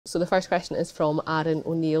So the first question is from Aaron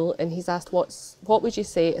O'Neill, and he's asked, what would you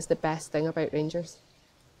say is the best thing about Rangers?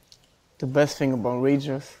 The best thing about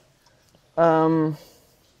Rangers, to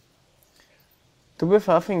be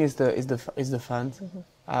fair, I think is the fans.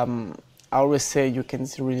 I always say you can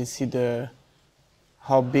really see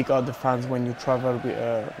how big are the fans when you travel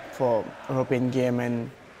for European game and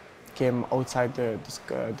game outside the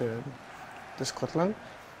Scotland,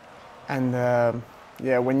 and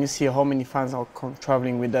yeah, when you see how many fans are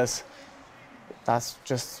traveling with us, that's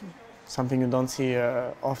just something you don't see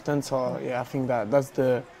often. So yeah, I think that's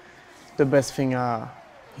the best thing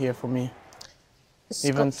here for me.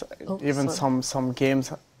 Even some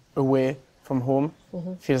games away from home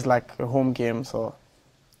feels like a home game. So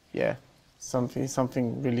yeah,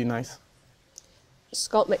 something really nice.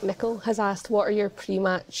 Scott McNichol has asked, what are your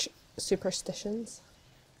pre-match superstitions?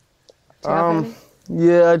 Do you have any?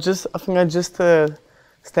 Yeah, I think I just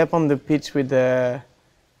step on the pitch with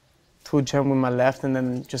two jump with my left and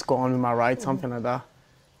then just go on with my right, something like that.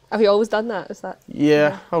 Have you always done that? Is that?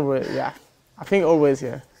 Yeah, always. Yeah, I think always.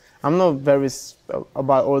 Yeah, I'm not very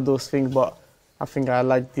about all those things, but I think I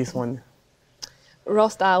like this one.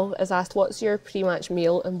 Ross Dahl has asked, what's your pre-match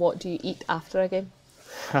meal and what do you eat after a game?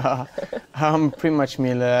 Pre-match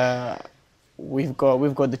meal. We've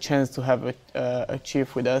got the chance to have a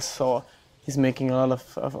chief with us, so he's making a lot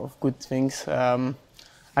of good things.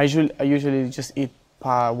 I usually just eat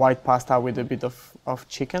white pasta with a bit of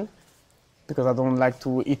chicken because I don't like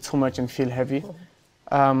to eat too much and feel heavy.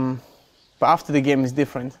 But after the game is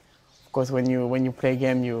different. Of course, when you play a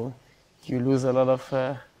game, you lose a lot of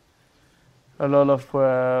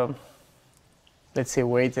let's say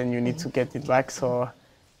weight, and you need to get it back. So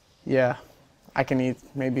yeah, I can eat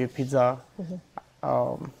maybe a pizza.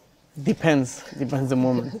 Depends the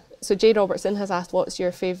moment. So Jay Robertson has asked, what's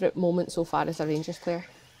your favourite moment so far as a Rangers player?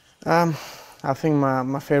 I think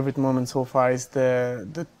my favourite moment so far is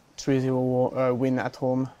the 3-0 win at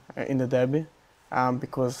home in the derby,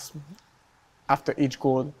 because after each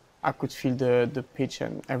goal I could feel the pitch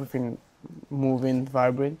and everything moving,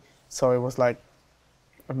 vibrate. So it was like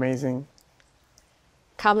amazing.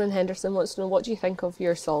 Cameron Henderson wants to know, what do you think of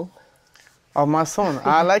your song? Oh, my song,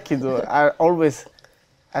 I like it though. I always,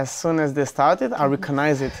 as soon as they started, I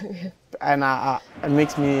recognize it, and it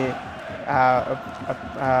makes me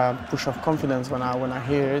a push of confidence when I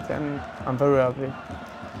hear it, and I'm very happy.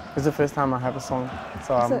 It's the first time I have a song,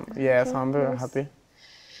 so I'm very happy.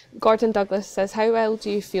 Gordon Douglas says, how well do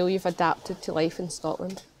you feel you've adapted to life in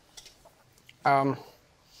Scotland?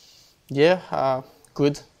 Yeah,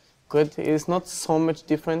 good. It's not so much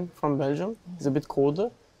different from Belgium. It's a bit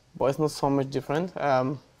colder, but it's not so much different.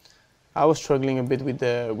 I was struggling a bit with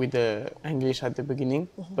the English at the beginning,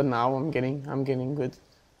 but now I'm getting good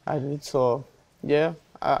at it. So yeah,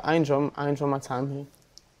 I enjoy my time here.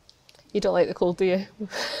 You don't like the cold, do you?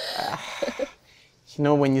 You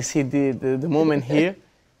know, when you see the moment here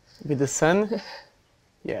with the sun,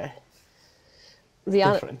 yeah.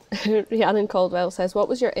 Rhiannon Caldwell says, what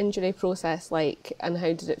was your injury process like and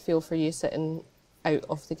how did it feel for you sitting out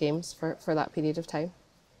of the games for that period of time?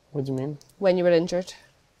 What do you mean? When you were injured,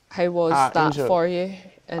 how was that for you?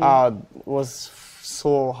 It was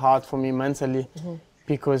so hard for me mentally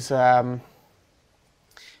because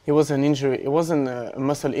it was an injury. It wasn't a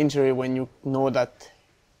muscle injury when you know that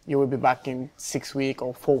you will be back in 6 weeks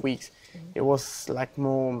or 4 weeks. It was like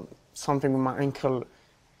more something with my ankle,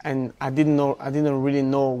 and I didn't really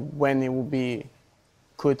know when it would be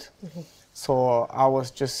good. So I was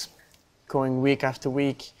just going week after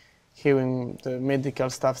week, hearing the medical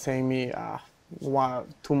staff saying me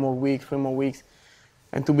 2 more weeks, 3 more weeks.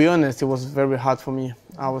 And to be honest, it was very hard for me.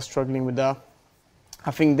 I was struggling with that. I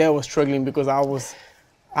think they were struggling because I was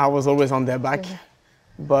always on their back.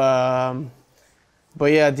 But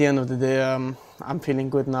yeah, at the end of the day, I'm feeling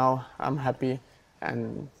good now. I'm happy,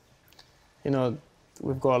 and you know,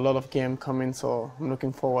 we've got a lot of game coming, so I'm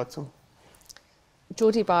looking forward to.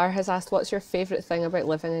 Jodie Barr has asked, what's your favourite thing about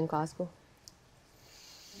living in Glasgow?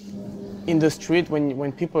 In the street,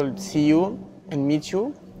 when people see you and meet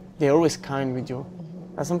you, they're always kind with you.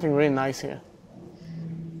 That's something really nice here.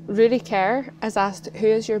 Ruri Kerr has asked, who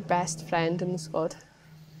is your best friend in the squad?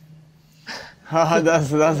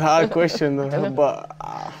 That's a hard question, but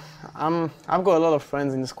I've got a lot of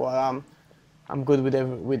friends in the squad. I'm good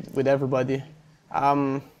with everybody.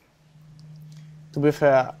 To be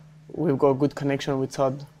fair, we've got a good connection with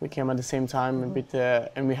Todd. We came at the same time,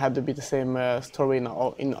 and we had a bit the same story in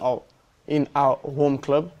our home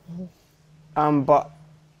club. But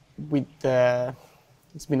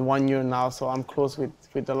it's been 1 year now, so I'm close with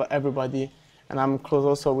everybody, and I'm close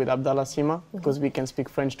also with Abdallah Sima because we can speak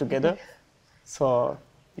French together. So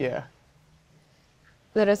yeah.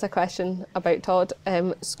 There is a question about Todd.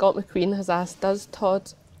 Scott McQueen has asked, does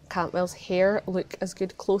Todd Cantwell's hair look as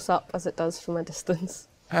good close up as it does from a distance?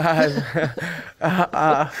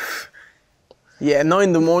 Yeah, not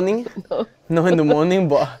in the morning. No. Not in the morning,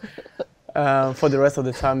 but for the rest of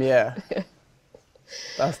the time, yeah.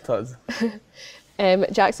 That's Todd.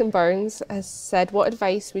 Jackson Burns has said, what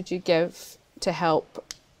advice would you give to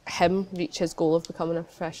help him reach his goal of becoming a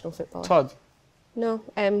professional footballer? Todd. No,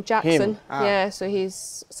 Jackson. Him? Ah. Yeah, so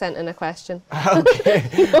he's sent in a question. Okay.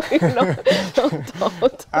 No, not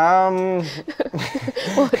Todd.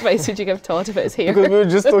 What advice would you give Todd about his hair? Because we were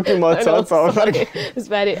just talking about Todd, so I was sorry. like... It's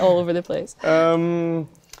very all over the place. The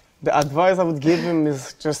advice I would give him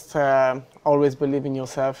is just always believe in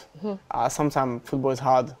yourself. Sometimes football is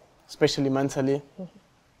hard, especially mentally.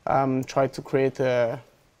 Try to create a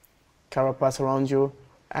carapace around you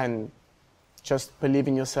and just believe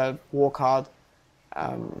in yourself, work hard.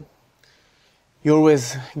 You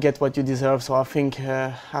always get what you deserve, so I think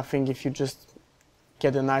if you just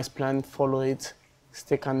get a nice plan, follow it,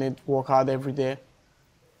 stick on it, work hard every day,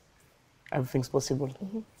 everything's possible.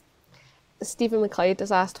 Stephen McLeod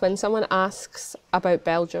has asked, when someone asks about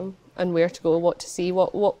Belgium and where to go, what to see,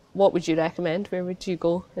 what would you recommend? Where would you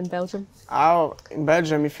go in Belgium? In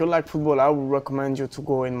Belgium, if you like football, I would recommend you to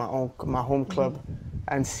go in my home club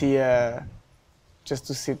and see, just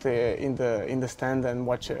to sit in the stand and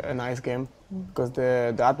watch a nice game, because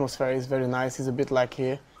the atmosphere is very nice. It's a bit like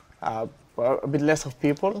here, a bit less of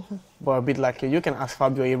people, but a bit like here. You can ask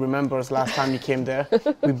Fabio. He remembers last time he came there.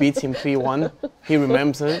 We beat him 3-1. He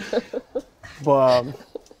remembers it. But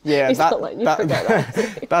yeah, He's not letting you forget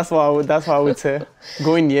that. that's what I would say.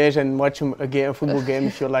 Go in Liège and watch a football game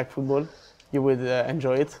if you like football. You would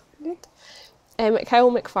enjoy it. Good.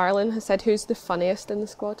 Kyle McFarlane has said, who's the funniest in the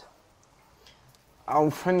squad?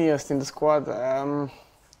 I'm funniest in the squad. I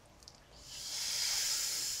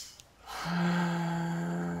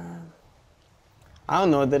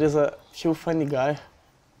don't know. There is a few funny guys.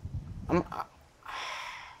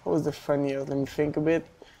 Who's the funniest? Let me think a bit.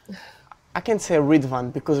 I can say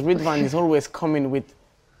Ridvan, because Ridvan is always coming with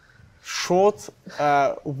short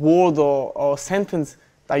word or sentence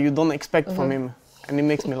that you don't expect from him, and it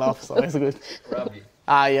makes me laugh. So it's good. Robbie.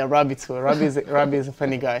 Yeah, Robbie too. Robbie is a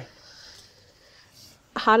funny guy.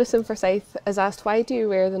 Harrison Forsyth has asked, why do you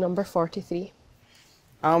wear the number 43?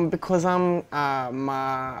 Because I'm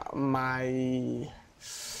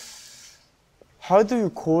how do you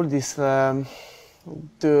call this? The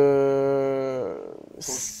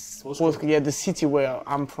city where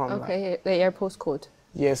I'm from. Okay, your postcode.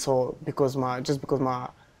 Yeah, so the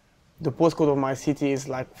postcode of my city is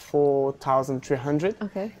like 4,300.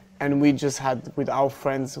 Okay. And we just had, with our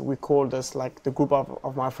friends, we called us, like the group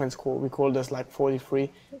of my friends we called us like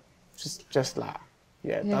 43. Just like,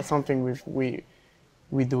 yeah, that's something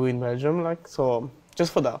we do in Belgium, like, so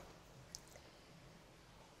just for that.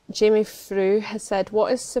 Jamie Frew has said,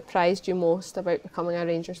 what has surprised you most about becoming a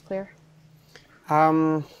Rangers player?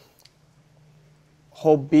 How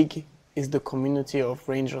big is the community of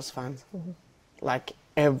Rangers fans? Like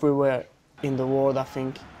everywhere in the world, I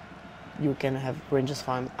think you can have Rangers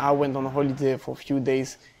fans. I went on a holiday for a few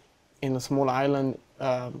days in a small island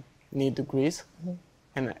near the Greece,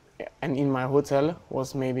 and in my hotel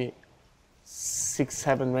was maybe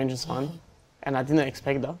 6-7 Rangers fans, and I didn't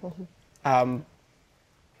expect that.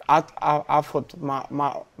 I thought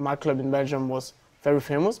my club in Belgium was very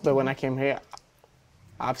famous, but when I came here,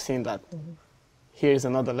 I've seen that here is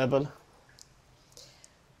another level.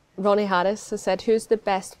 Ronnie Harris has said, who's the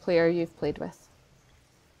best player you've played with?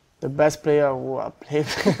 The best player who I've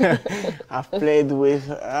played with,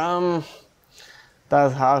 that's a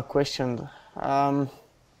hard question. I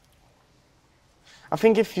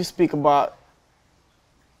think if you speak about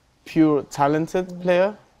pure talented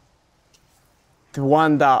player, the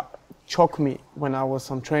one that shocked me when I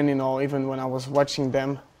was on training or even when I was watching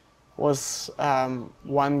them was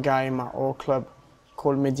one guy in my old club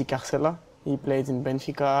called Mehdi Carcela. He played in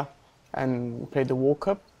Benfica and played the World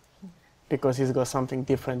Cup because he's got something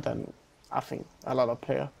different than, I think, a lot of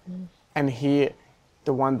players. And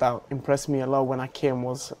the one that impressed me a lot when I came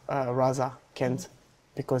was Raza Kent,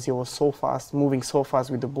 because he was so fast, moving so fast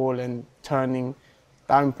with the ball and turning.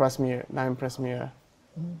 That impressed me.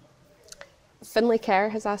 Finlay Kerr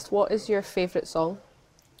has asked, what is your favourite song?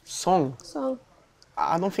 Song?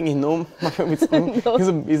 I don't think he knows my favourite song.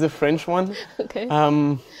 No. He's a French one. Okay.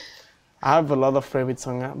 I have a lot of favorite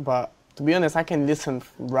songs, but to be honest, I can listen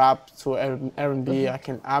rap to R&B.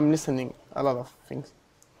 I'm listening a lot of things,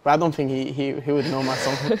 but I don't think he would know my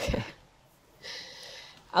song. Okay.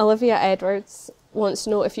 Olivia Edwards wants to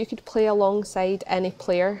know if you could play alongside any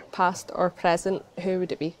player, past or present, who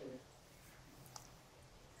would it be?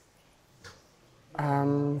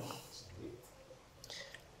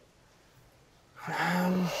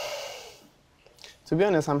 To be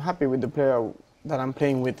honest, I'm happy with the player that I'm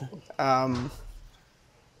playing with.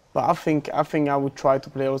 But I think I would try to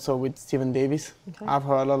play also with Steven Davis. Okay. I've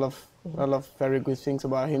heard a lot of very good things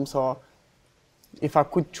about him. So if I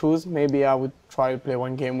could choose, maybe I would try to play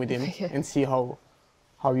one game with him Yeah. and see how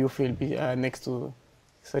you feel next to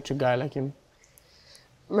such a guy like him.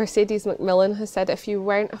 Mercedes McMillan has said, if you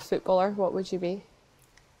weren't a footballer, what would you be?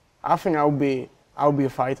 I think I would be a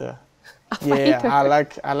fighter. Fighter.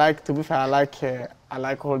 I like to be fair. I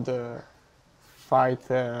like all the fight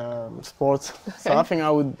sports. So I think I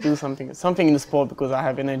would do something in the sport because I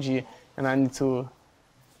have energy and I need to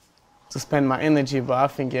spend my energy. But I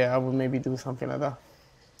think I would maybe do something like that.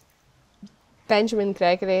 Benjamin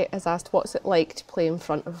Gregory has asked, what's it like to play in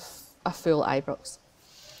front of a full Ibrox?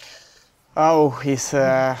 Oh,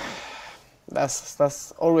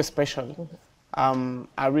 that's always special.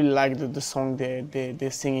 I really like the song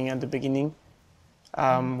they're singing at the beginning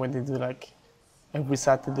when they do like every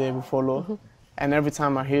Saturday we follow, and every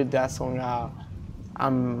time I hear that song,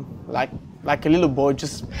 I'm like a little boy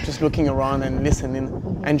just looking around and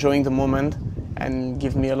listening, enjoying the moment, and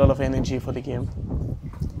give me a lot of energy for the game.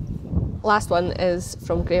 Last one is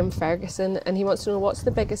from Graham Ferguson, and he wants to know, what's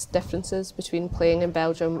the biggest differences between playing in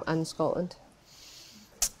Belgium and Scotland?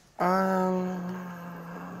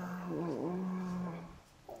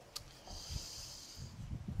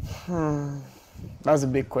 That's a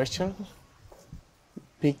big question.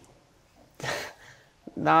 Big.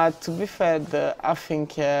 Now, to be fair, I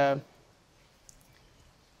think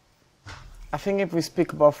if we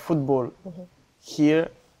speak about football, here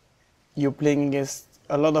you're playing against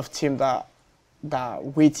a lot of teams that are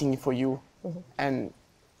waiting for you and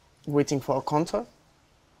waiting for a counter.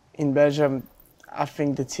 In Belgium, I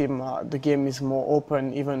think the game is more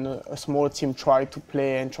open. Even a small team try to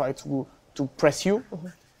play and try to press you.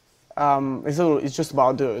 It's just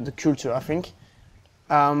about the culture, I think.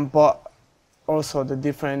 But also the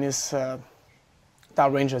difference is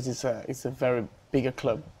that Rangers is a very bigger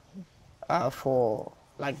club. If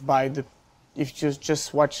you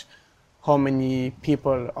just watch how many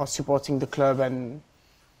people are supporting the club and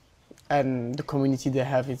the community they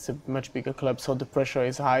have, it's a much bigger club. So the pressure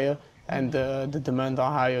is higher and the demands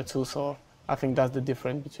are higher too. So I think that's the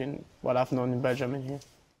difference between what I've known in Belgium and here.